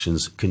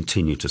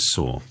continue to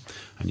soar.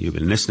 And you've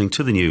been listening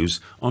to the news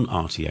on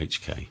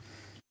RTHK.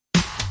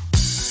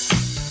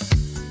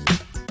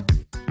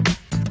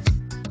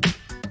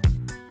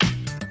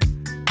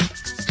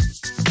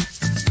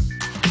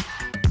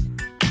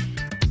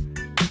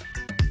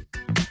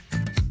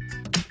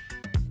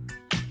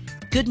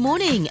 Good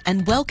morning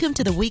and welcome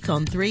to the Week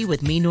on 3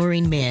 with me,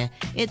 Noreen Mir.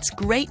 It's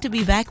great to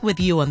be back with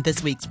you on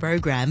this week's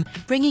program,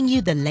 bringing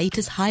you the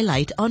latest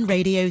highlight on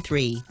Radio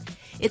 3.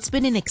 It's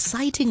been an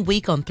exciting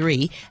week on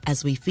 3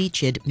 as we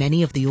featured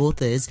many of the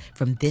authors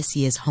from this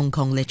year's Hong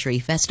Kong Literary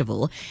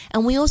Festival,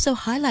 and we also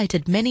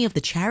highlighted many of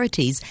the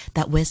charities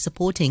that we're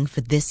supporting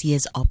for this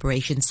year's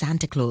Operation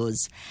Santa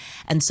Claus.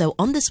 And so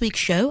on this week's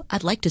show,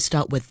 I'd like to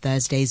start with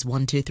Thursday's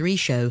 123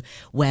 show,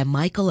 where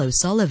Michael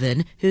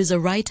O'Sullivan, who's a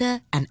writer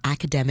and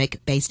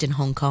academic based in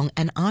Hong Kong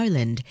and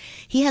Ireland,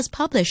 he has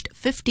published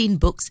 15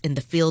 books in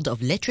the field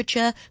of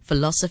literature,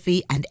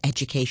 philosophy and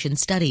education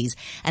studies,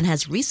 and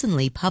has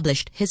recently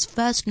published his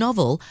first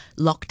novel,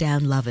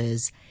 Lockdown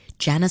Lovers.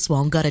 Janice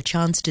Wong got a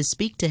chance to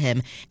speak to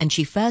him, and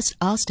she first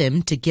asked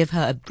him to give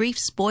her a brief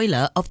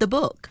spoiler of the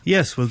book.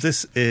 Yes, well,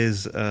 this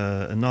is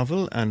a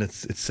novel, and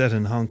it's set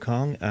in Hong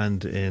Kong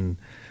and in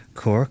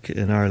Cork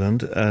in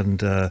Ireland,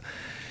 and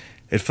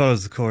it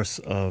follows the course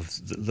of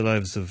the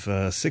lives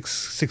of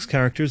six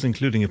characters,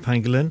 including a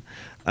pangolin,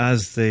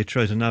 as they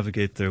try to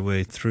navigate their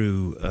way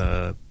through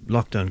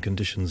lockdown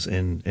conditions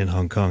in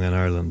Hong Kong and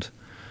Ireland.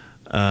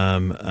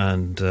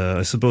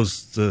 I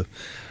suppose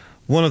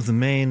one of the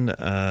main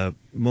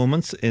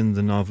moments in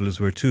the novel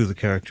is where two of the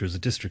characters, a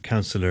district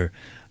councillor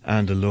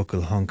and a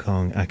local Hong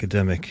Kong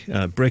academic,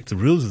 break the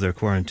rules of their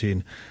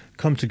quarantine,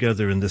 come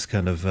together in this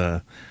kind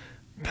of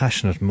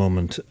passionate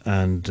moment,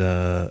 and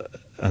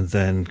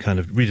then kind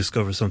of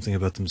rediscover something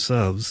about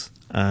themselves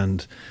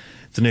and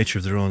the nature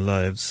of their own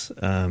lives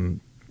in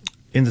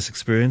this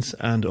experience,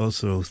 and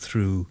also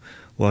through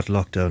what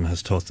lockdown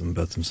has taught them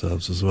about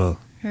themselves as well.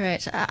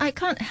 Right. I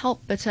can't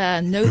help but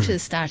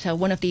notice that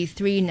one of the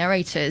three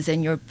narrators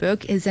in your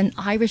book is an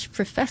Irish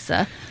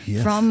professor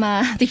from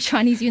the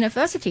Chinese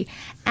university.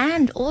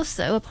 And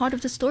also a part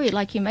of the story,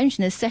 like you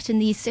mentioned, is set in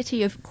the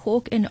city of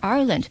Cork in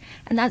Ireland.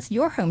 And that's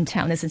your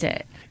hometown, isn't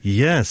it?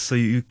 Yes. So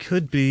you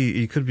could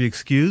be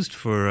excused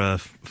for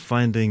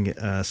finding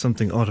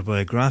something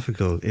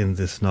autobiographical in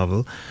this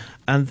novel.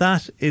 And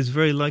that is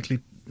very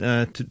likely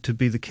to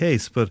be the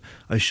case, but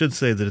I should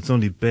say that it's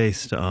only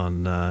based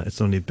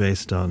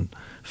on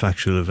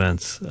factual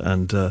events.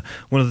 And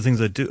one of the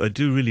things I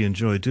do really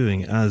enjoy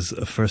doing as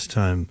a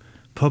first-time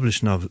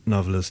published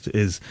novelist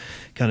is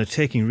kind of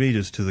taking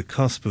readers to the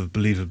cusp of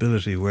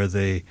believability, where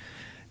they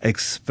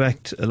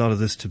expect a lot of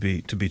this to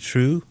be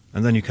true,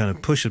 and then you kind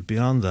of push it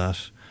beyond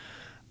that,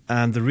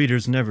 and the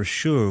reader's never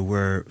sure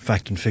where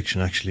fact and fiction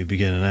actually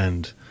begin and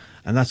end.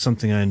 And that's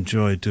something I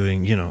enjoyed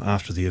doing,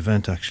 after the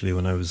event, actually,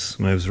 when I was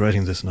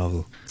writing this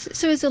novel.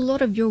 So is a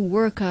lot of your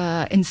work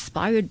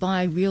inspired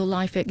by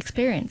real-life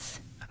experience?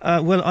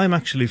 Well, I'm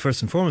actually,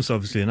 first and foremost,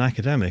 obviously, an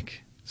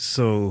academic.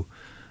 So,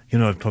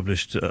 I've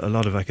published a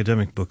lot of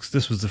academic books.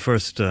 This was the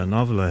first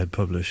novel I had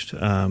published.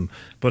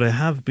 But I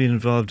have been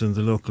involved in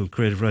the local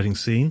creative writing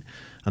scene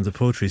and the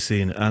poetry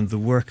scene, and the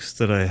works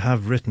that I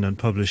have written and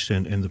published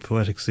in the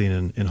poetic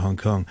scene in Hong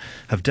Kong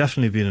have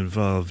definitely been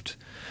involved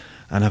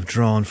and have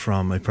drawn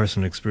from my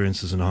personal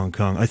experiences in Hong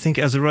Kong. I think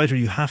as a writer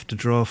you have to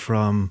draw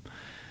from,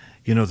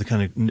 the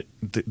kind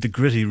of the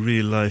gritty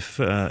real life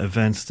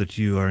events that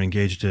you are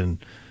engaged in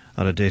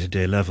on a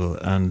day-to-day level.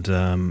 And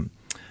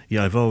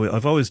I've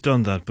always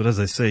done that. But as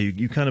I say,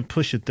 you kind of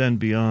push it then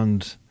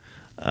beyond,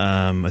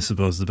 I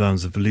suppose, the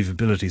bounds of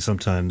believability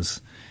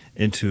sometimes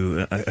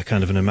into a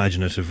kind of an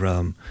imaginative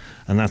realm,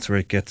 and that's where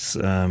it gets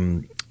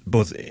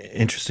both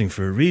interesting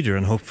for a reader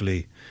and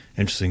hopefully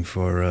interesting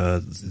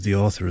for the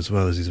author as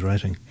well as he's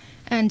writing.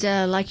 And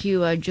like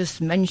you just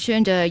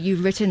mentioned,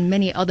 you've written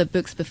many other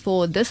books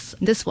before this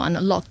one,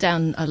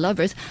 Lockdown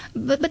Lovers,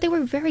 but they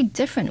were very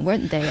different,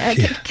 weren't they?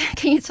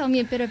 Can you tell me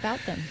a bit about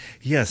them?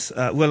 Yes.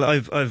 Well,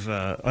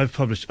 I've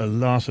published a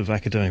lot of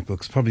academic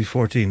books, probably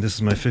 14. This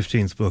is my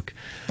 15th book,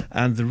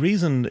 and the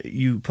reason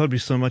you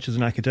publish so much as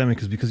an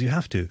academic is because you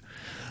have to.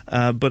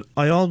 But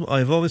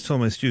I've always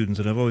told my students,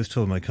 and I've always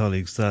told my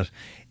colleagues, that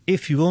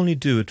if you only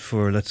do it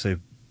for, let's say,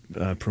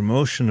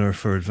 promotion or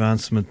for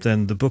advancement,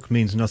 then the book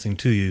means nothing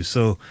to you.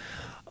 So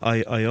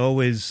I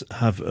always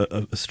have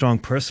a strong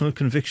personal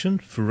conviction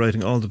for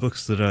writing all the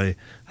books that I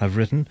have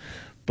written,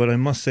 but I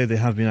must say they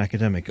have been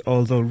academic.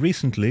 Although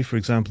recently, for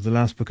example, the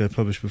last book I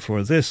published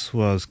before this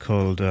was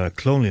called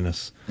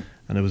Cloneliness,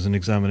 and it was an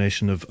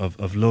examination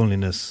of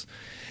loneliness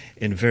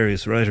in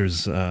various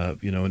writers,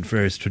 in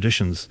various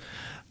traditions.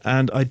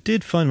 And I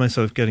did find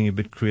myself getting a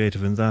bit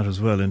creative in that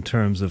as well, in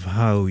terms of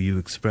how you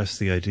express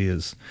the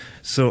ideas.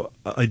 So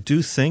I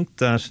do think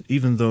that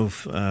even though,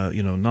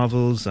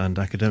 novels and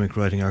academic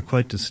writing are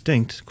quite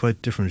distinct,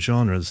 quite different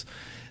genres,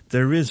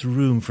 there is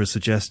room for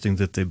suggesting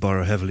that they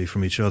borrow heavily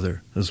from each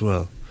other as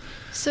well.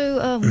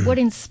 So what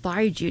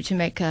inspired you to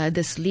make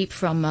this leap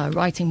from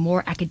writing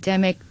more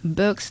academic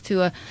books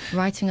to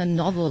writing a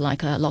novel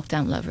like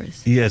Lockdown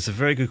Lovers? Yeah, it's a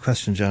very good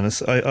question,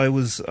 Janice. I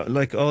was,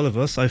 like all of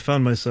us, I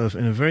found myself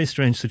in a very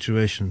strange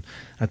situation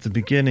at the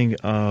beginning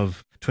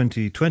of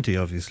 2020,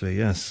 obviously,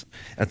 yes.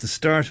 At the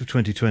start of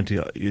 2020,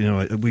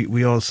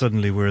 we all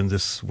suddenly were in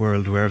this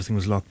world where everything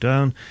was locked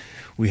down.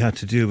 We had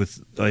to deal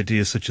with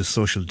ideas such as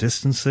social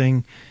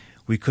distancing.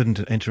 We couldn't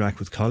interact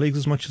with colleagues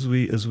as much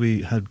as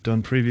we had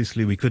done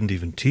previously. We couldn't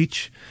even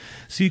teach.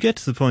 So you get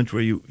to the point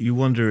where you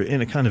wonder, in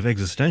a kind of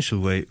existential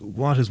way,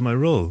 what is my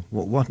role?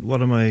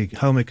 What am I?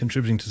 How am I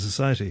contributing to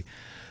society?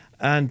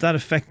 And that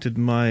affected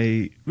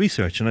my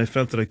research, and I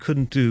felt that I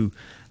couldn't do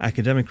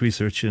academic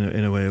research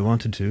in a way I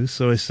wanted to.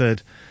 So I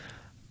said,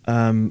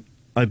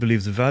 I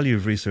believe the value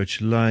of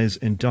research lies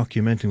in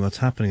documenting what's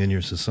happening in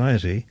your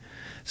society.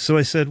 So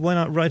I said, why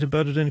not write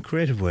about it in a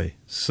creative way?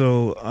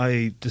 So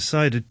I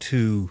decided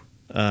to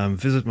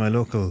visit my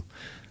local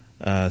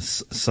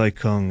Sai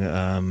Kung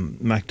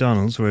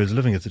McDonald's, where I was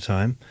living at the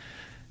time,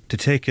 to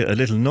take a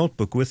little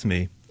notebook with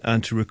me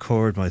and to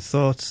record my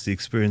thoughts, the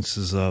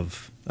experiences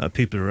of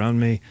people around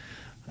me,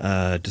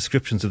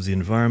 descriptions of the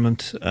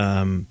environment.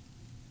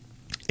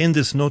 In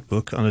this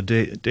notebook on a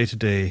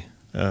day-to-day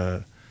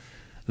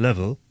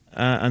level,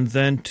 and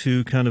then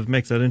to kind of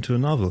make that into a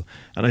novel.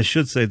 And I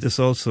should say this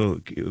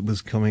also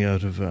was coming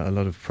out of a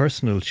lot of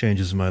personal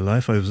changes in my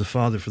life. I was a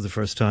father for the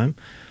first time.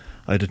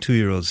 I had a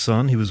 2-year-old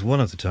son. He was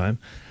 1 at the time.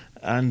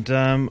 And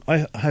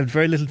I had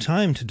very little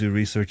time to do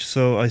research.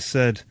 So I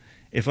said,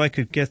 if I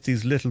could get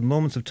these little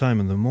moments of time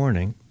in the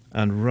morning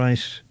and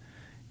write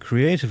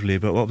creatively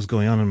about what was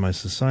going on in my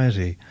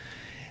society,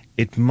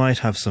 it might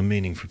have some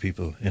meaning for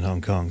people in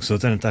Hong Kong. So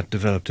then that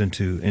developed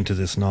into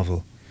this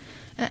novel.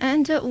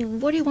 And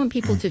what do you want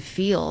people to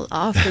feel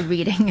after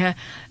reading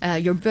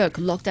your book,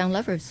 Lockdown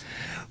Lovers?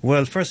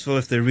 Well, first of all,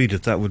 if they read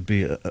it, that would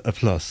be a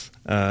plus,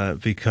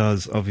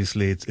 because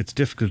obviously it's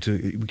difficult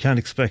we can't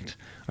expect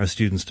our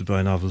students to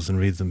buy novels and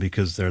read them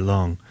because they're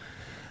long,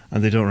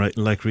 and they don't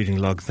like reading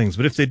long things.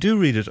 But if they do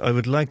read it, I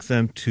would like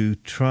them to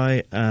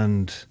try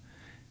and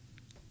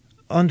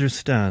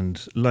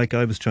understand, like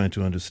I was trying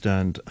to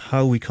understand,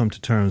 how we come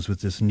to terms with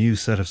this new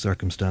set of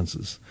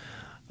circumstances.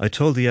 I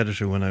told the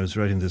editor when I was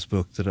writing this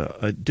book that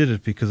I did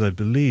it because I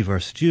believe our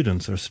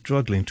students are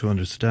struggling to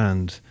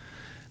understand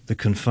the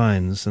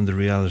confines and the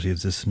reality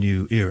of this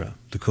new era,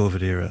 the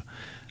COVID era.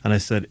 And I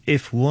said,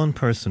 if one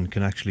person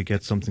can actually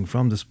get something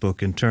from this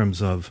book in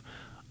terms of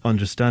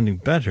understanding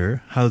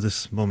better how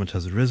this moment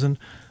has arisen,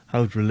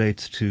 how it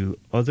relates to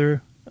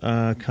other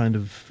kind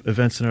of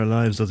events in our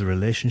lives, other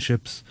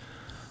relationships,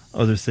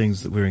 other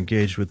things that we're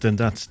engaged with, then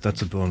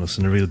that's a bonus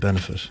and a real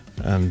benefit.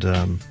 And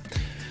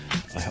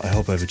I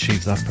hope I've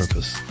achieved that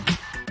purpose.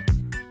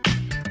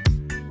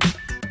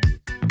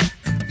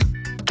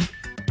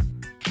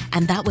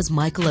 And that was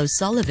Michael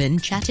O'Sullivan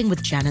chatting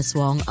with Janice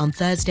Wong on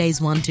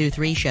Thursday's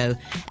 123 show.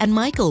 And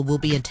Michael will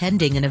be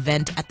attending an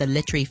event at the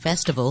Literary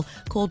Festival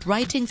called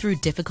Writing Through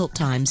Difficult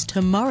Times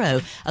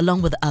tomorrow,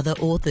 along with other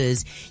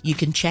authors. You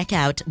can check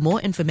out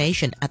more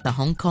information at the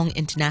Hong Kong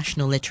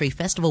International Literary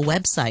Festival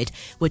website,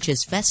 which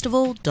is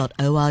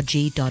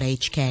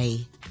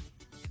festival.org.hk.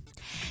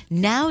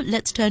 Now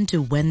let's turn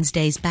to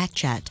Wednesday's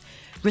Backchat.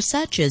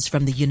 Researchers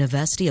from the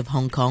University of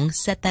Hong Kong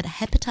said that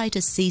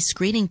hepatitis C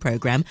screening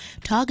program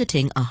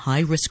targeting a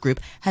high-risk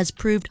group has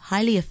proved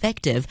highly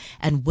effective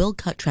and will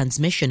cut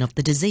transmission of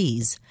the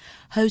disease.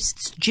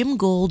 Hosts Jim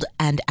Gould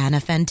and Anna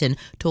Fenton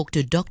talked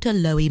to Dr.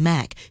 Loie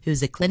Mak,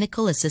 who's a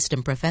clinical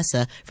assistant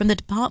professor from the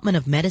Department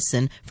of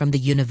Medicine from the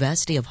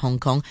University of Hong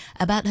Kong,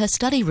 about her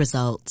study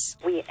results.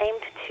 We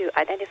aimed to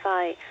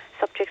identify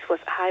subjects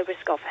with high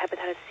risk of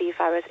hepatitis C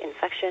virus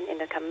infection in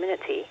the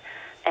community.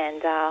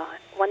 And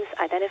once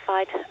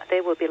identified,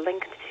 they will be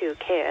linked to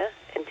care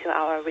into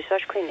our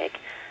research clinic,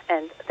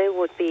 and they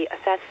would be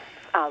assessed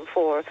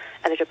for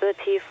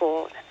eligibility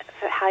for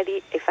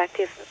highly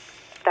effective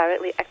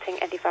directly acting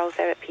antiviral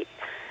therapy.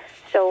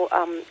 So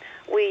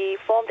we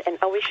formed an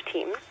outreach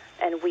team,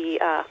 and we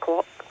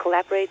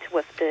collaborate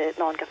with the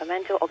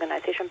non-governmental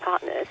organization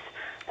partners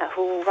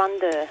who run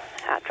the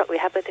drug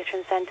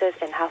rehabilitation centers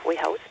in Halfway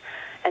House.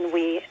 And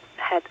we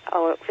had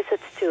our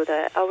visits to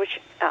the outreach,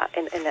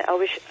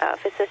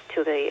 visits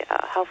to the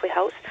Halfway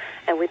House,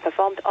 and we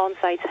performed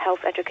on-site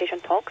health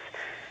education talks.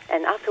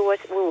 And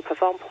afterwards, we will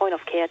perform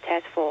point-of-care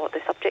tests for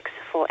the subjects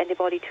for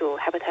antibody to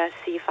hepatitis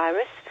C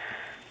virus.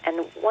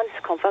 And once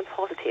confirmed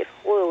positive,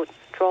 we will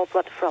draw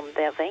blood from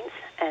their veins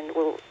and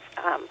we'll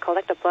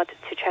collect the blood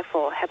to check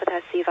for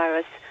hepatitis C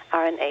virus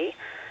RNA.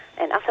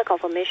 And after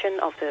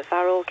confirmation of the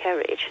viral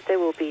carriage, they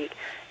will be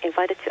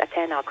invited to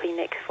attend our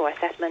clinic for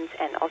assessment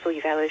and also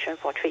evaluation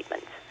for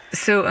treatment.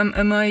 So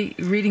am I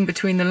reading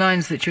between the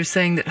lines that you're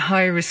saying that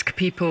high-risk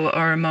people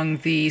are among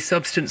the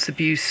substance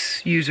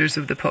abuse users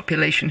of the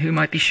population who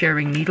might be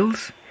sharing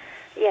needles?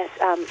 Yes,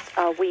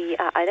 we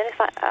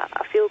identify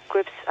a few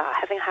groups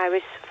having high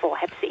risk for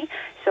Hep C.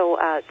 So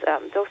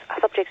those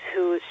subjects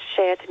who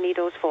shared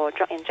needles for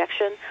drug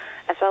injection,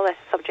 as well as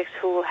subjects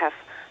who have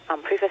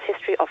previous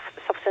history of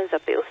substance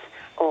abuse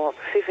or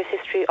previous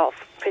history of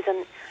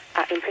prison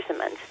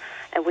imprisonment.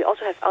 And we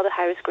also have other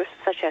high-risk groups,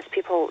 such as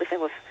people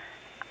living with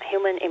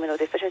human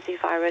immunodeficiency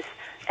virus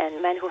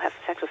and men who have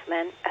sex with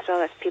men, as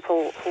well as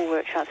people who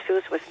were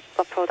transfused with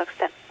blood products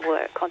that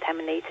were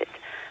contaminated.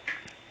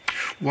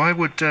 Why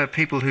would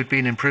people who'd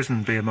been in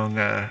prison be among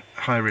a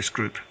high-risk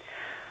group?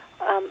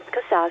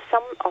 Because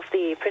some of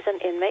the prison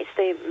inmates,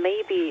 they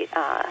may be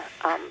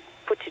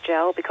put to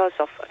jail because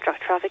of drug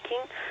trafficking,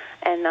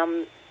 and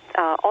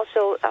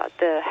also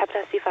the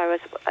hepatitis C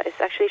virus is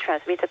actually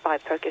transmitted by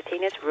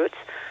percutaneous routes,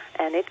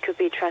 and it could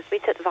be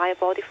transmitted via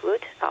body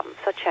fluid,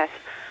 such as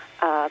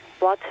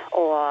blood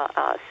or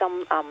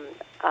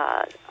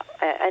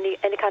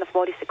any kind of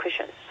body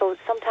secretion. So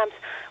sometimes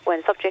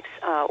when subjects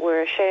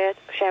were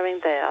sharing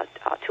their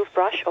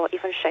toothbrush or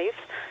even shaves,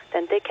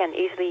 then they can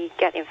easily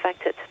get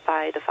infected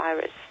by the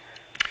virus.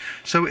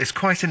 So it's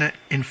quite an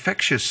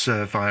infectious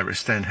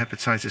virus then,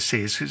 hepatitis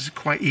C. Is it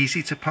quite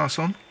easy to pass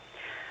on?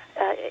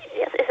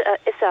 Yes,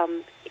 it's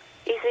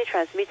easily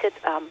transmitted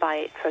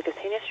by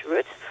percutaneous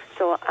routes.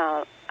 So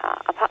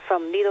apart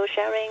from needle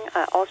sharing,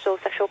 also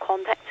sexual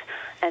contact,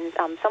 and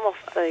some of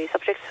the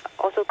subjects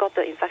also got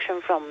the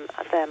infection from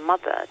their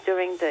mother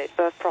during the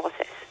birth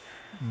process.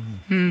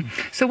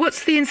 So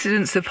what's the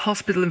incidence of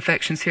hospital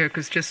infections here?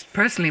 Because just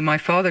personally, my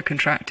father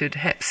contracted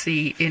Hep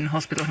C in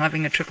hospital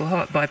having a triple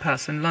heart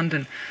bypass in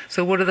London.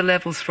 So what are the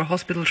levels for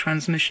hospital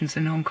transmissions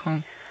in Hong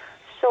Kong?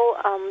 So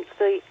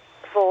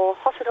for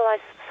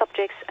hospitalized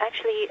subjects,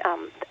 actually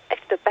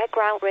the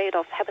background rate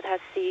of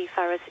hepatitis C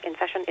virus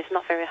infection is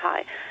not very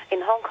high.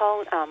 In Hong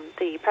Kong,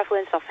 the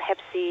prevalence of Hep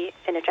C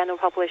in the general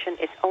population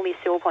is only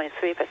 0.3%.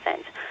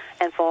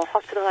 And for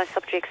hospitalized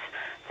subjects,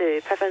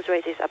 the prevalence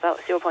rate is about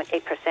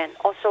 0.8%,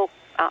 also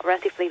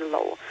relatively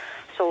low.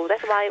 So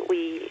that's why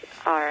we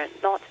are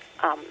not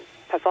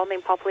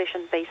performing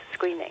population-based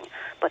screening,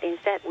 but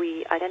instead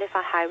we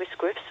identify high-risk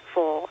groups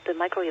for the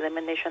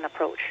micro-elimination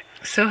approach.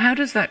 So how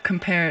does that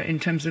compare in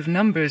terms of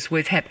numbers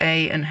with Hep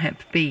A and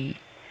Hep B?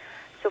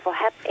 So for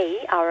Hep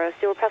A, our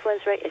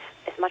seroprevalence rate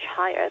is much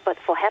higher, but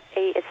for Hep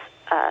A, it's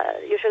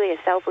usually a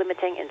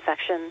self-limiting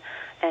infection,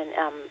 and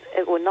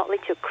it will not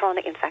lead to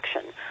chronic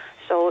infection.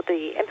 So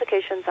the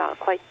implications are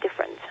quite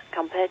different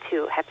compared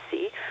to Hep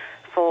C.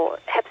 For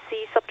Hep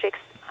C subjects,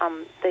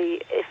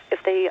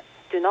 if they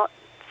do not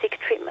seek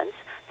treatment,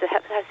 the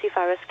hepatitis C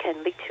virus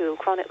can lead to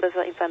chronic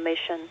liver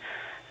inflammation,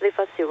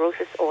 liver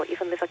cirrhosis, or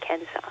even liver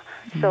cancer.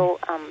 So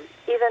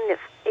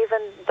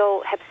even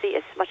though Hep C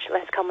is much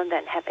less common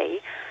than Hep A,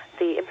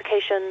 the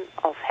implication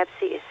of Hep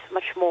C is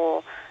much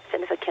more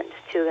significant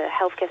to the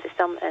healthcare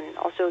system and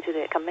also to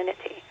the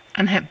community.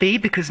 And Hep B,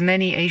 because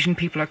many Asian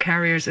people are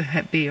carriers of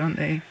Hep B, aren't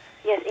they?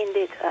 Yes,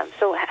 indeed.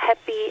 So Hep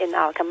B in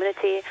our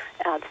community,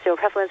 the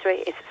seroprevalence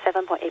rate is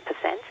 7.8%.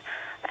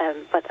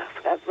 But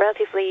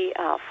relatively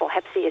for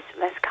Hep C is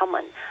less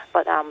common.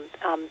 But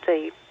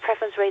the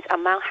prevalence rate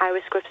among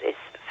high-risk groups is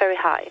very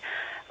high.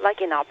 Like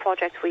in our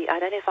project, we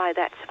identified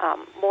that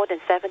more than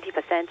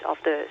 70% of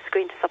the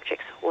screened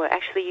subjects were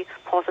actually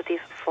positive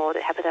for the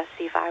hepatitis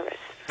C virus.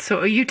 So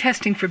are you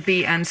testing for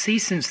B and C,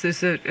 since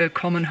there's a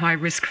common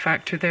high-risk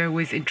factor there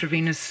with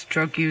intravenous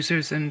drug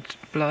users and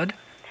blood?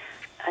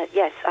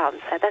 Yes,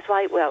 that's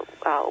why.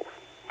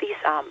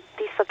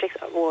 These subjects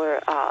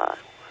were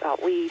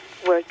we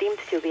were deemed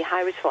to be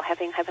high risk for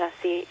having hepatitis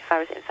C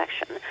virus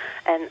infection,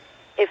 and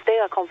if they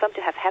are confirmed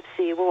to have Hep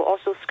C, we will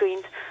also screen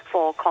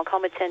for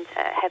concomitant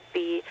Hep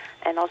B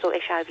and also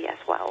HIV as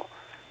well.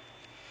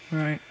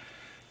 Right.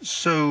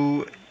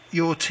 So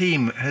your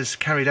team has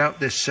carried out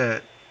this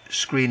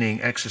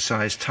screening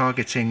exercise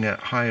targeting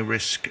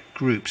high-risk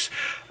groups.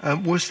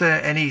 Was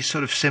there any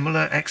sort of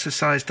similar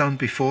exercise done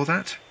before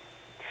that?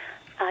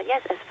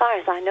 Yes, as far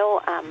as I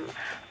know,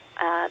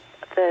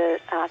 the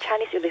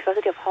Chinese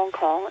University of Hong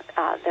Kong,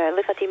 their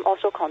liver team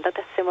also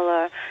conducted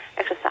similar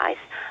exercise.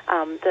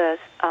 The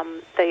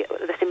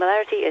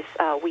similarity is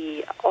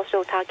we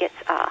also target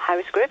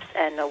high-risk groups,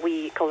 and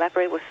we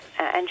collaborate with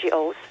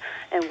NGOs,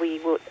 and we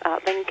would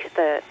link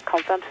the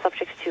confirmed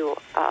subjects to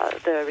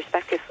the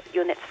respective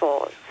units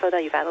for further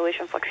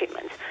evaluation for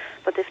treatment.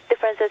 But the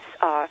differences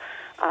are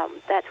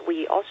that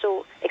we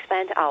also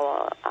expand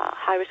our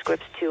high-risk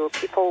groups to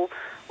people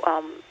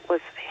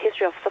with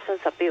history of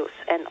substance abuse,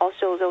 and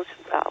also those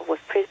with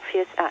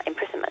previous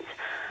imprisonment.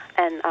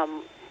 And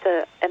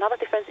another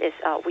difference is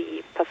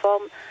we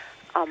perform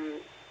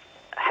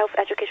health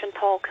education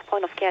talk,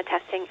 point-of-care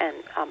testing, and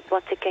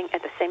blood taking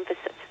at the same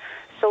visit,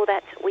 so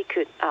that we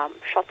could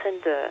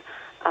shorten the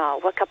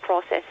workup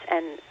process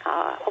and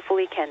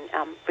hopefully can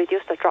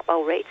reduce the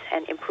dropout rates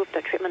and improve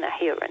the treatment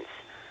adherence.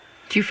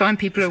 Do you find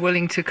people are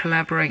willing to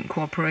collaborate and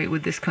cooperate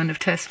with this kind of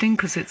testing?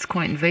 Because it's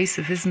quite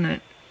invasive, isn't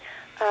it?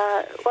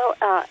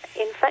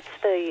 In fact,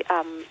 the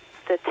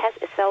test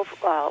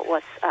itself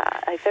was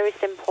a very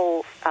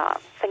simple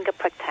finger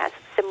prick test,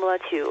 similar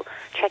to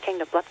checking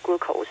the blood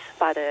glucose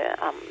by the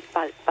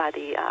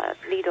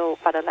needle,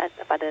 by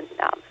the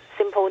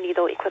simple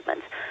needle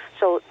equipment.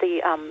 So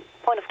the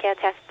point of care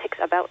test takes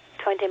about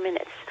 20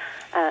 minutes,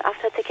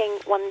 After taking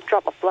 1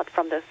 drop of blood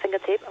from the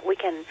fingertip, we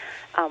can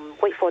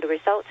wait for the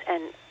results,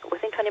 and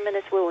within 20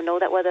 minutes we will know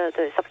that whether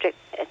the subject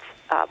is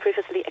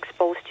previously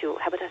exposed to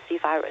hepatitis C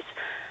virus.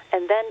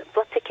 And then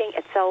blood taking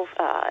itself,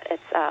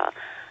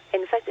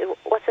 in fact, it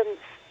wasn't.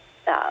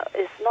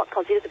 It's not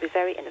considered to be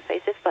very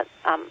invasive, but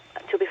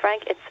to be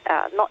frank, it's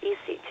not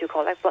easy to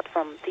collect blood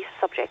from these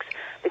subjects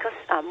because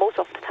most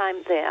of the time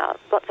their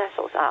blood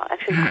vessels are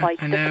actually quite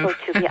difficult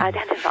to be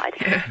identified.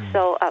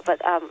 So,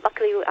 but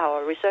luckily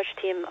our research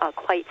team are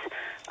quite.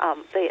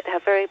 They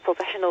have very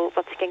professional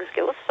blood taking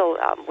skills. So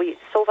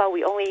so far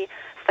we only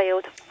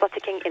failed blood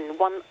taking in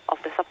 1 of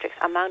the subjects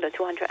among the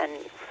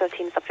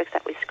 213 subjects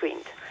that we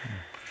screened.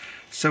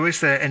 So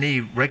is there any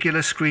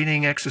regular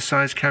screening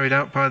exercise carried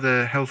out by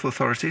the health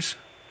authorities?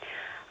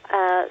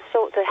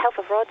 So the health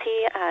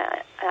authority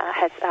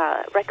has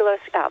regular.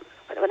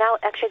 We're now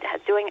actually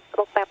doing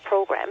look-back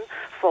program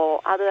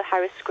for other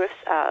high-risk groups,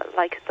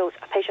 like those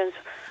patients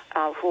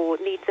who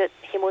needed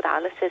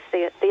hemodialysis.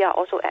 They are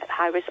also at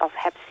high risk of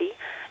Hep C,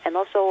 and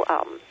also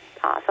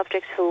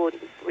subjects who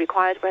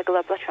required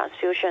regular blood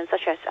transfusion,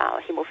 such as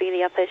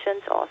hemophilia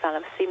patients or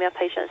thalassemia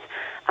patients.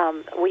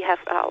 We have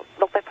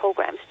look-back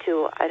programs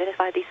to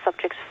identify these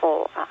subjects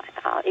for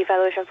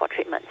evaluation for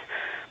treatment.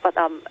 But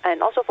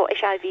and also for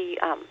HIV,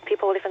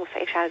 people living with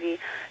HIV,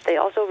 they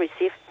also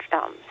receive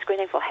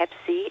screening for Hep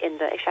C in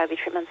the HIV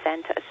treatment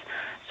centers.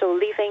 So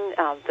leaving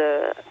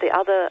the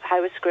other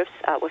high-risk groups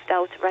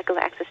without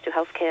regular access to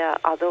healthcare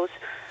are those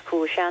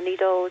who share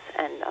needles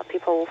and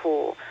people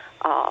who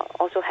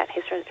also have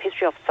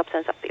history of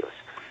substance abuse.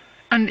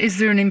 And is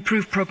there an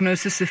improved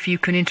prognosis if you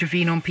can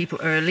intervene on people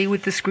early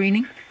with the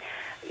screening?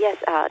 Yes,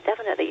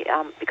 definitely.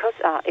 Because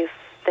if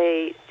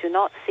they do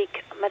not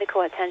seek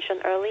medical attention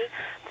early,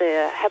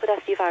 the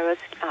hepatitis C virus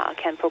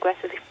can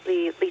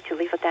progressively lead to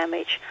liver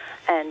damage,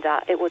 and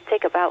it would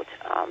take about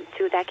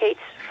 2 decades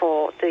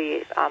for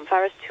the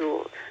virus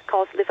to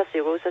cause liver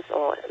cirrhosis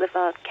or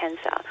liver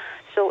cancer.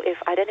 So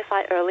if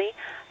identified early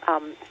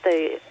and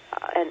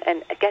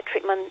get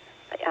treatment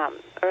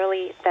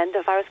early, then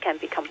the virus can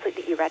be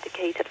completely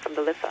eradicated from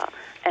the liver,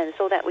 and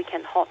so that we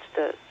can halt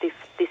the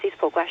disease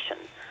progression.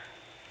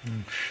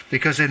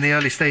 Because in the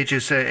early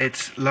stages,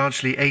 it's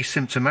largely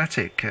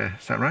asymptomatic.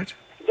 Is that right?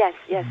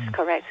 Yes,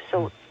 correct.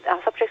 So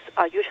subjects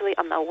are usually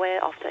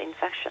unaware of the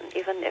infection,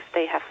 even if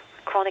they have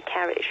chronic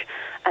carriage.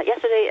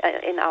 Yesterday,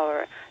 in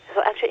our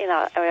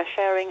area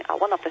sharing,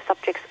 one of the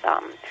subjects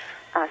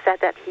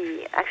said that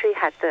he actually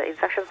had the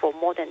infection for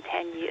more than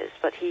 10 years,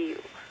 but he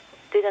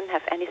didn't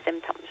have any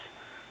symptoms.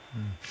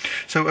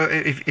 So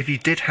if you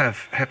did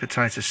have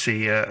hepatitis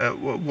C,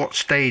 what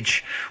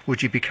stage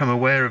would you become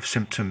aware of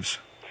symptoms?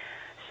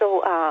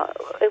 So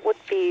it would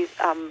be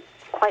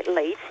quite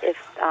late if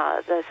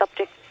the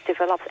subject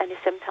develops any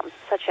symptoms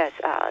such as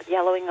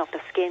yellowing of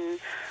the skin,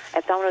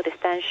 abdominal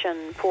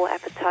distension, poor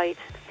appetite.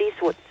 These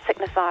would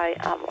signify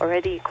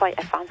already quite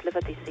advanced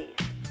liver disease.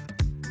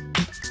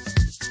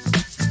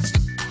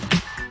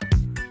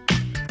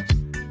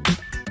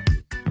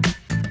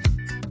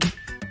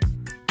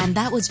 And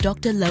that was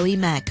Dr. Loie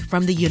Mak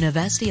from the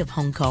University of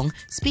Hong Kong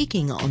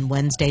speaking on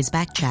Wednesday's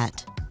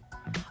Backchat.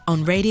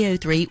 On Radio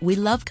 3, we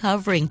love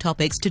covering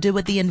topics to do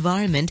with the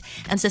environment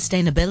and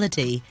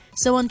sustainability.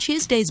 So on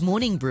Tuesday's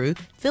Morning Brew,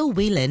 Phil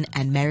Whelan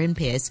and Merrin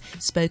Pierce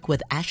spoke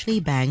with Ashley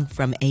Bang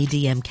from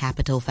ADM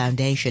Capital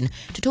Foundation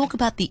to talk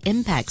about the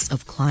impacts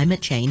of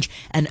climate change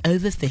and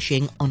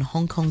overfishing on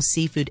Hong Kong's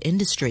seafood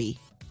industry.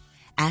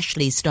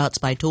 Ashley starts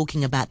by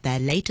talking about their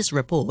latest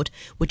report,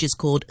 which is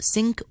called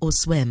Sink or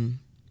Swim.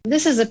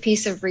 This is a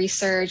piece of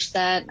research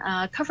that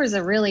covers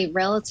a really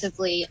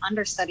relatively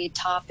understudied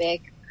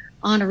topic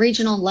on a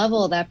regional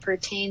level that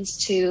pertains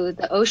to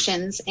the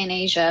oceans in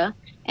Asia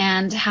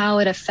and how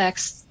it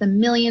affects the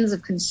millions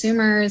of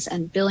consumers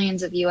and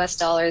billions of US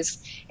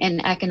dollars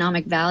in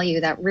economic value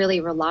that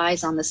really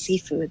relies on the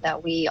seafood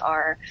that we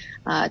are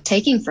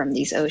taking from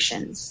these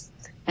oceans.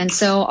 And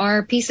so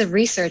our piece of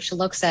research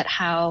looks at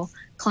how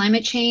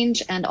climate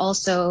change and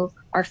also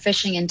our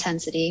fishing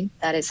intensity,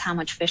 that is how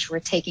much fish we're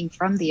taking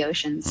from the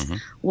oceans,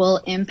 will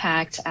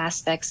impact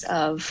aspects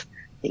of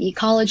the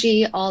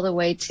ecology all the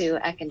way to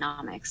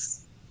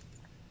economics.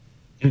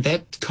 And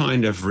that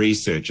kind of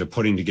research of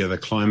putting together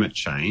climate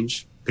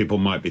change, people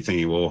might be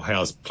thinking, well,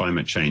 how's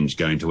climate change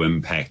going to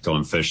impact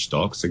on fish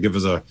stocks? So give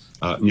us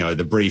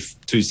the brief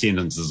 2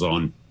 sentences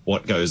on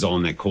what goes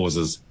on that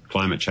causes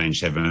climate change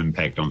to have an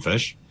impact on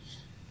fish.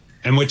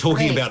 And we're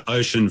talking about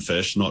ocean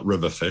fish, not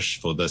river fish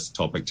for this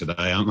topic today,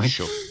 aren't we?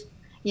 Sure.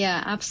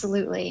 Yeah,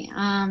 absolutely.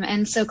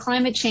 And so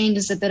climate change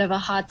is a bit of a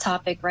hot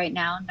topic right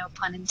now, no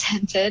pun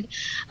intended.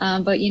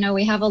 But,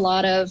 we have a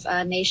lot of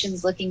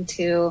nations looking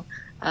to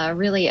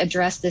really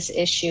address this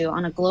issue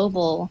on a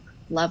global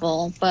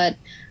level. But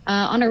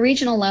on a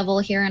regional level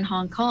here in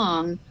Hong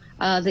Kong,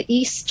 the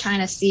East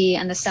China Sea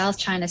and the South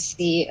China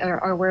Sea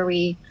are where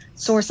we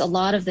source a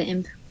lot of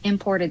the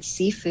imported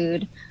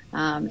seafood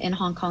in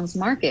Hong Kong's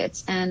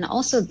markets. And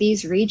also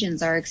these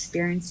regions are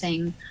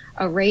experiencing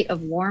a rate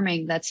of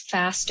warming that's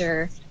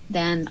faster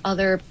than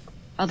other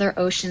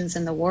oceans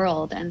in the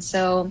world. And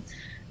so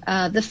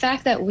the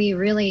fact that we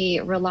really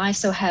rely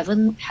so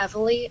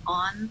heavily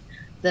on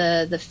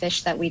the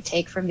fish that we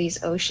take from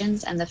these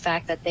oceans, and the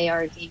fact that they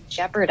are being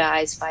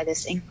jeopardized by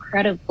this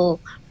incredible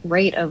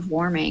rate of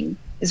warming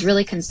is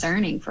really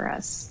concerning for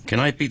us. Can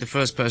I be the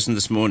first person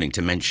this morning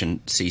to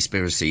mention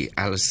Seaspiracy?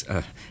 Alice,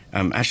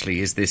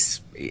 Ashley, is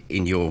this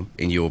in your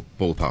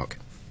ballpark?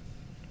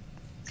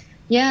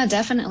 Yeah,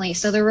 definitely.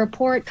 So the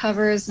report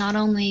covers not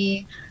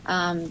only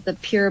the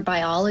pure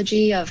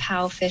biology of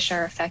how fish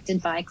are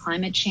affected by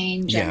climate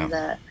change and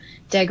the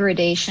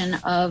degradation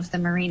of the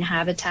marine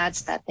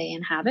habitats that they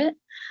inhabit,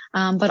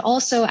 but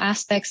also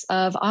aspects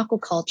of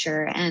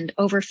aquaculture and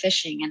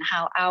overfishing, and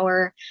how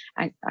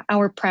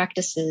our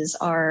practices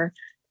are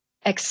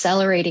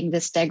accelerating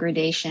this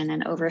degradation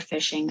and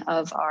overfishing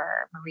of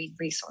our marine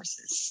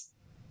resources.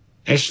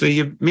 Ashley,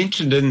 you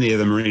mentioned in there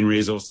the marine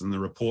resource in the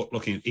report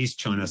looking at East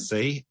China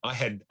Sea. I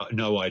had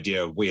no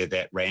idea where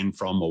that ran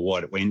from or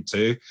what it went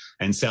to,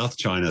 and South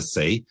China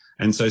Sea.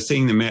 And so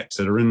seeing the maps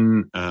that are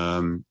in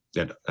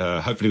that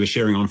hopefully we're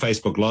sharing on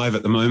Facebook Live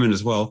at the moment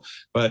as well.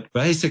 But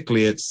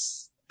basically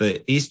it's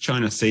the East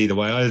China Sea, the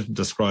way I'm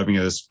describing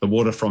it, is the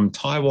water from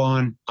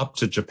Taiwan up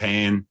to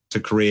Japan to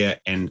Korea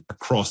and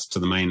across to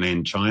the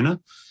mainland China.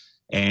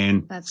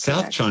 And That's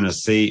South correct. China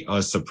Sea, I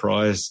was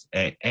surprised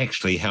at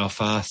actually how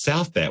far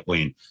south that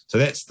went. So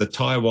that's the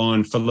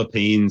Taiwan,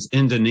 Philippines,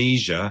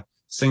 Indonesia,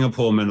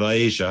 Singapore,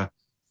 Malaysia,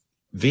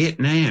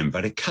 Vietnam,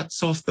 but it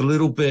cuts off the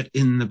little bit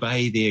in the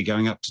bay there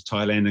going up to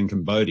Thailand and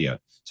Cambodia.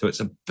 So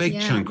it's a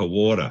big chunk of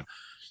water.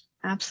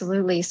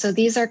 Absolutely. So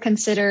these are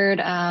considered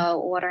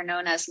what are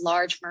known as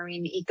large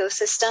marine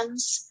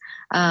ecosystems,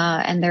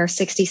 and there are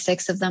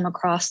 66 of them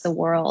across the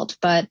world.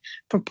 But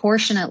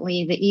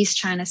proportionately, the East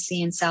China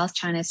Sea and South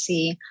China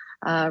Sea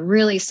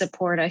really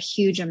support a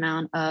huge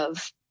amount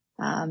of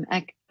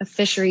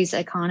fisheries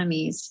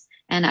economies.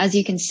 And as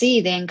you can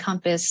see, they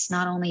encompass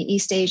not only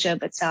East Asia,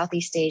 but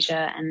Southeast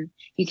Asia. And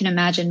you can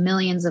imagine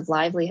millions of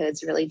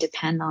livelihoods really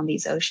depend on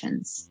these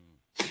oceans,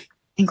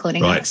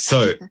 including Right. us.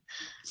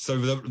 So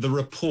the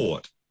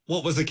report,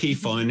 what was the key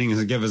findings,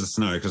 and give us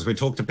a know? Because we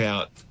talked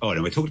about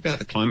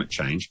the climate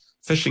change,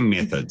 fishing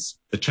methods,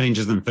 the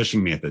changes in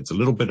fishing methods, a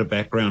little bit of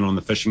background on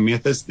the fishing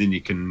methods, then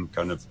you can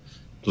kind of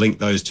link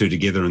those two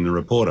together in the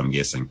report, I'm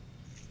guessing.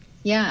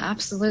 Yeah,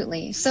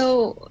 absolutely.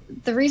 So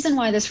the reason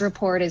why this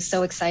report is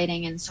so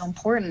exciting and so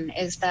important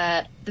is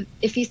that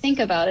if you think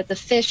about it, the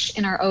fish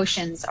in our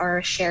oceans are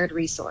a shared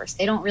resource.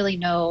 They don't really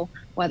know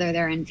whether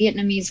they're in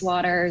Vietnamese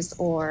waters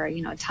or,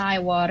 Thai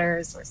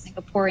waters or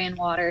Singaporean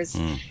waters.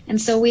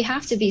 And so we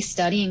have to be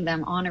studying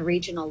them on a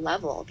regional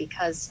level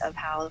because of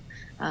how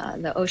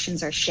the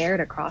oceans are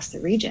shared across the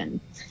region.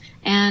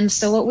 And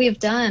so what we've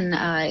done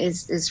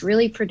is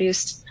really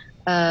produced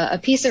a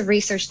piece of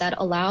research that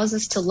allows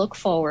us to look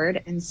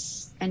forward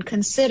and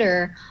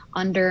consider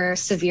under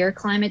severe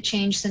climate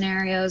change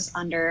scenarios,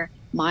 under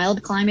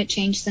mild climate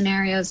change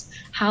scenarios,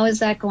 how is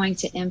that going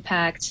to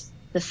impact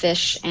the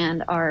fish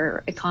and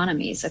our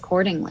economies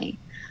accordingly.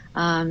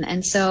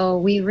 And so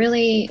we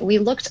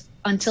looked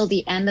until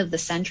the end of the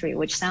century,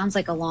 which sounds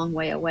like a long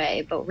way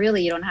away, but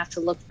really you don't have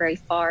to look very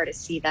far to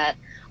see that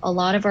a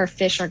lot of our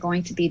fish are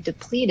going to be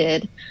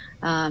depleted.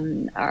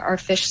 Our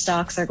fish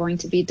stocks are going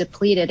to be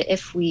depleted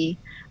if we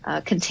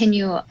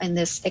continue in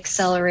this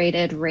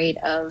accelerated rate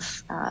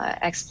of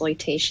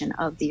exploitation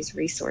of these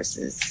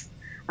resources.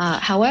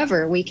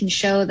 However, we can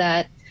show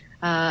that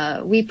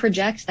we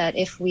project that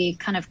if we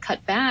kind of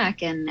cut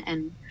back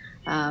and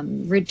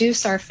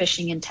reduce our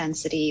fishing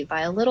intensity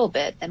by a little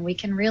bit, then we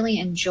can really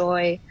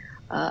enjoy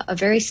a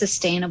very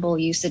sustainable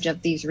usage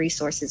of these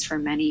resources for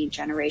many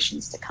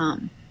generations to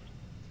come.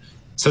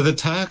 So the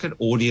target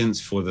audience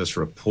for this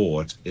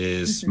report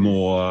is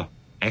more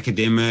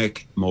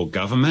academic, more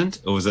government,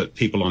 or is it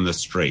people on the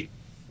street?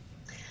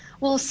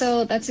 Well,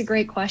 so that's a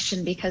great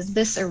question, because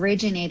this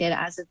originated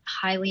as a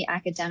highly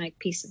academic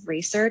piece of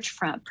research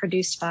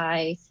produced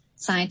by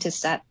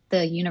scientists at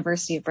the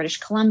University of British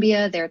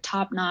Columbia. They're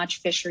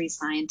top-notch fisheries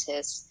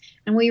scientists.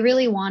 And we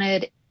really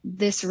wanted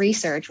this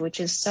research, which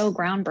is so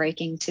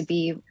groundbreaking, to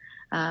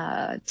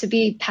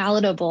be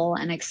palatable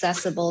and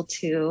accessible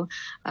to,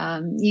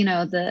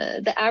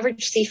 the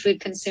average seafood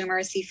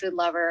consumer, seafood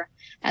lover,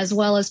 as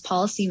well as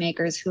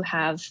policymakers who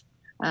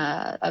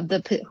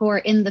are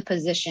in the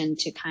position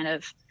to kind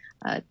of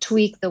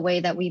tweak the way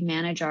that we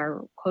manage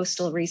our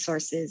coastal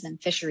resources and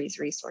fisheries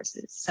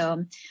resources.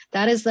 So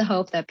that is the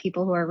hope, that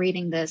people who are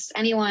reading this,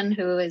 anyone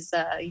who is,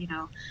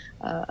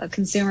 a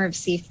consumer of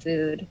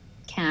seafood,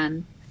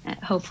 can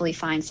hopefully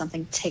find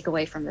something to take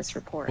away from this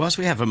report. Whilst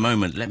we have a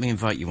moment, let me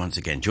invite you once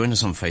again. Join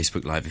us on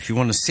Facebook Live if you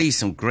want to see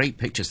some great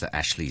pictures that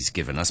Ashley's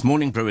given us.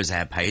 Morning Brew is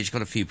our page.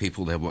 Got a few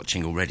people there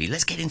watching already.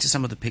 Let's get into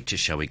some of the pictures,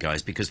 shall we,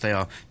 guys? Because they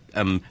are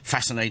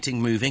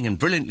fascinating, moving, and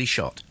brilliantly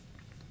shot.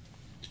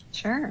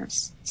 Sure.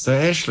 So,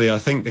 Ashley, I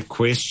think the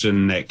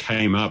question that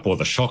came up, or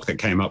the shock that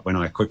came up when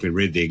I quickly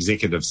read the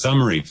executive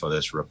summary for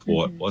this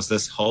report, was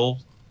this whole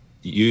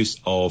use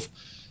of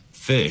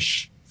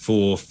fish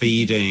for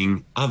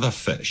feeding other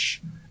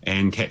fish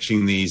and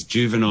catching these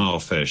juvenile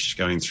fish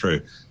going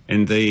through.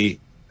 And the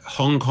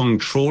Hong Kong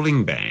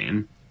trawling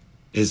ban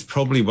is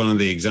probably one of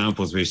the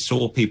examples where we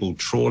saw people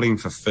trawling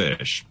for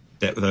fish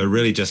that they're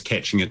really just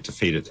catching it to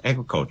feed it to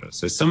aquaculture.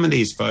 So some of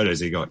these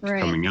photos you got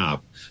coming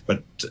up,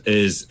 but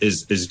is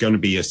going to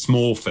be a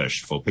small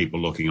fish for people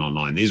looking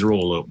online. These are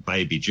all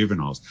baby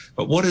juveniles.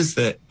 But what is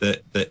the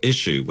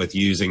issue with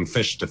using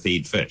fish to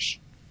feed fish?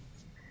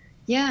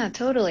 Yeah,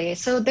 totally.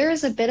 So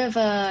there's a bit of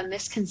a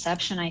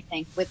misconception, I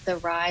think, with the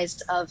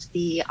rise of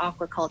the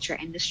aquaculture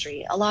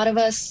industry. A lot of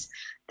us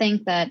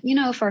think that,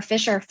 if our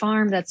fish are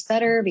farmed, that's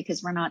better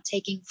because we're not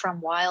taking from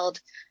wild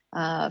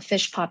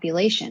fish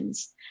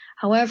populations.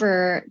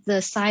 However, the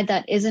side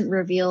that isn't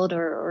revealed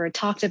or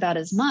talked about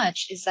as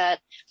much is that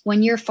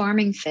when you're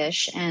farming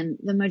fish, and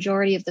the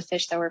majority of the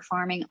fish that we're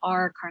farming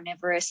are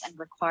carnivorous and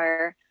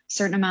require a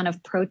certain amount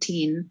of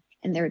protein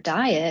in their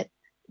diet,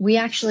 we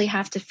actually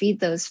have to feed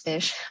those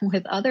fish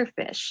with other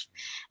fish.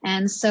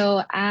 And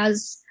so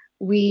as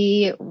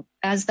the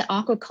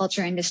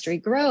aquaculture industry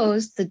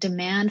grows, the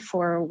demand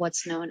for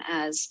what's known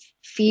as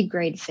feed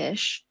grade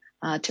fish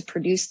to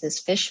produce this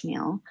fish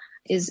meal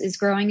is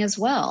growing as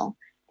well.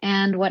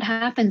 And what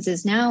happens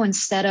is now,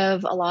 instead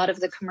of a lot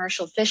of the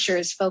commercial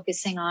fishers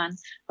focusing on,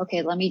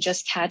 okay, let me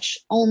just catch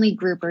only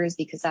groupers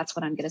because that's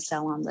what I'm going to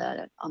sell on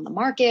the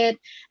market,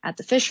 at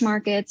the fish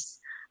markets.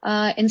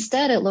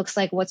 Instead, it looks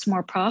like what's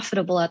more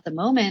profitable at the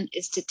moment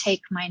is to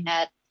take my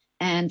net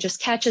and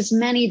just catch as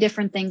many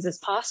different things as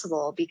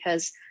possible,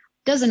 because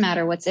it doesn't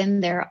matter what's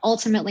in there.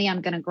 Ultimately,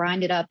 I'm going to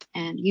grind it up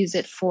and use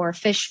it for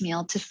fish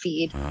meal to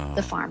feed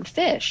the farmed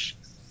fish.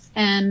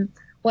 And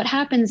what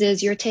happens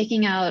is you're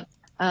taking out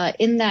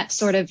in that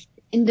sort of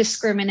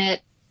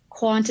indiscriminate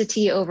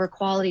quantity over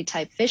quality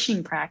type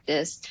fishing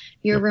practice,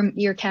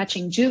 you're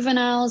catching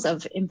juveniles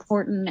of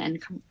important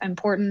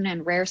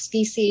and rare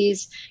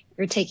species.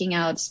 You're taking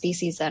out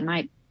species that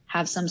might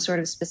have some sort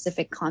of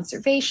specific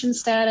conservation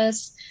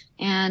status.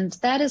 And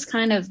that is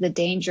kind of the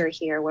danger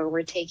here, where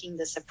we're taking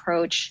this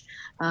approach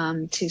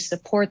to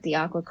support the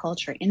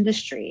aquaculture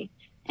industry.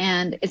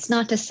 And it's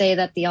not to say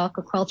that the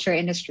aquaculture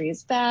industry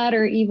is bad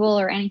or evil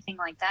or anything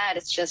like that.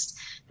 It's just,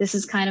 this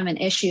is kind of an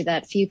issue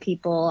that few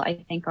people, I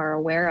think, are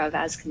aware of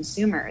as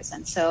consumers.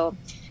 And so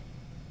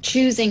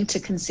choosing to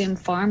consume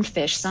farmed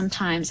fish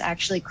sometimes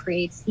actually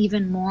creates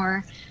even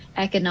more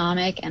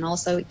economic and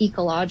also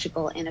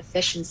ecological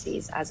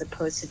inefficiencies, as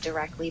opposed to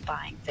directly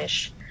buying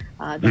fish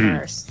that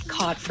are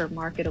caught for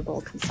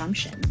marketable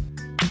consumption.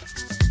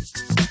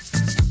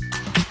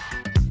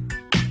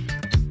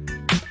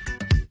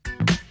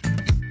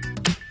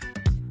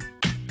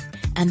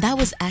 And that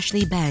was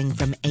Ashley Bang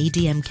from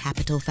ADM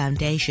Capital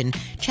Foundation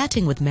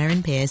chatting with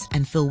Merryn Pearce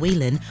and Phil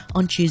Whelan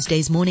on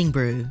Tuesday's Morning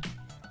Brew.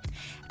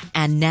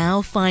 And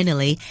now,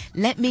 finally,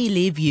 let me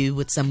leave you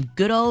with some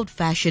good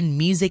old-fashioned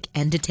music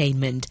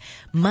entertainment.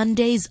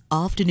 Monday's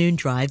Afternoon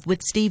Drive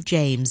with Steve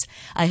James.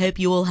 I hope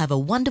you all have a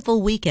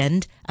wonderful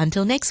weekend.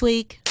 Until next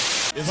week.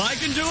 If I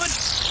can do it,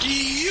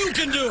 you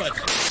can do it.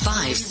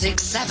 5,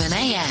 6, 7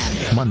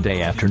 a.m.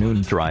 Monday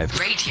Afternoon Drive.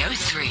 Radio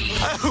 3.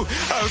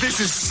 Oh, this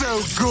is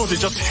so good. It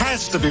just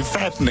has to be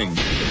fattening.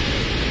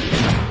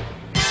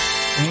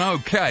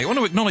 Okay, I want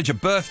to acknowledge a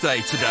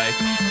birthday today.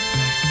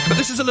 But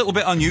this is a little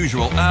bit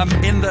unusual,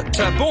 in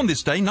that born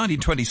this day,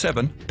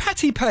 1927,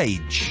 Patti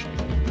Page.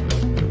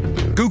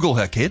 Google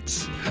her,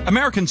 kids.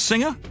 American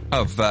singer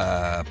of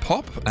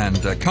pop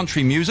and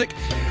country music.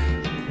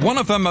 One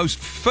of her most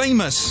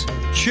famous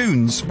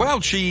tunes,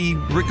 well, she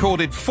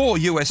recorded 4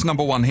 US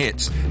 #1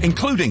 hits,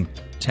 including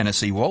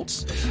Tennessee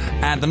Waltz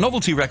and the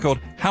novelty record,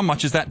 How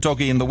Much Is That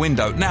Doggy in the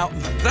Window? Now,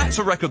 that's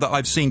a record that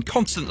I've seen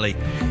constantly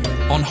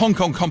on Hong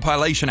Kong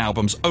compilation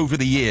albums over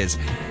the years.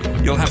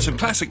 You'll have some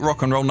classic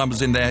rock and roll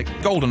numbers in there,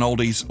 golden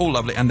oldies, all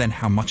lovely, and then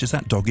How Much Is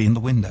That Doggy in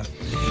the Window?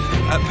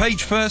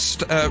 Page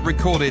first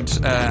recorded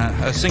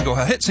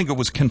her hit single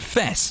was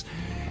Confess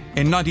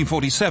in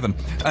 1947.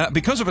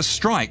 Because of a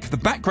strike, the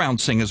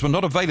background singers were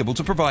not available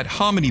to provide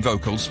harmony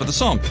vocals for the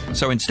song.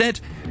 So instead,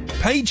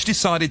 Page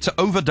decided to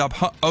overdub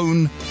her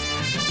own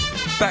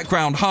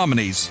background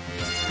harmonies,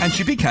 and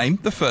she became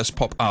the first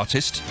pop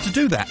artist to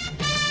do that,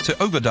 to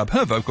overdub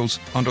her vocals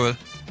onto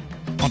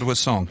a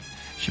song.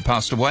 She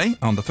passed away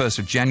on the 1st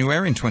of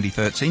January in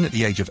 2013 at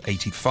the age of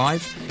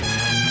 85.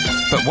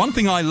 But one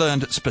thing I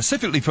learned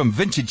specifically from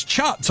vintage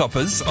chart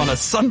toppers on a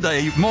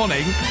Sunday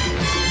morning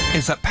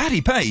is that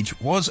Patti Page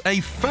was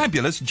a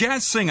fabulous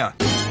jazz singer.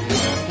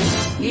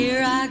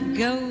 Here I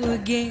go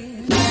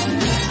again,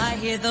 I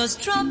hear those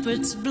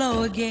trumpets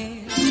blow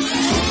again,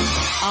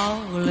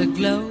 all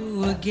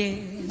aglow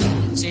again,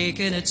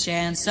 taking a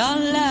chance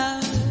on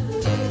love.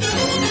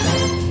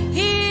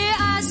 Here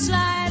I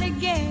slide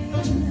again,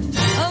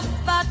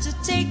 about to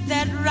take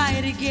that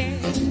ride again,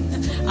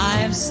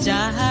 I am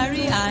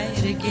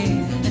starry-eyed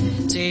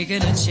again,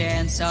 taking a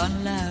chance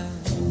on love.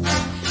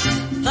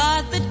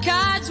 Thought that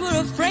cards were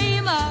a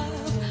frame-up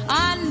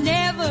I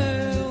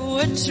never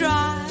would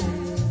try.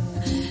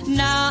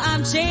 Now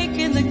I'm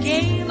taking the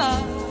game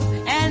up,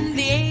 and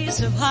the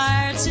ace of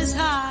hearts is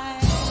high.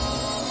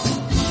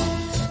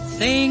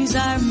 Things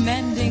are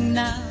mending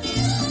now,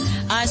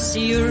 I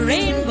see a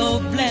rainbow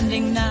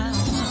blending now.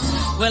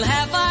 Well,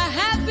 have I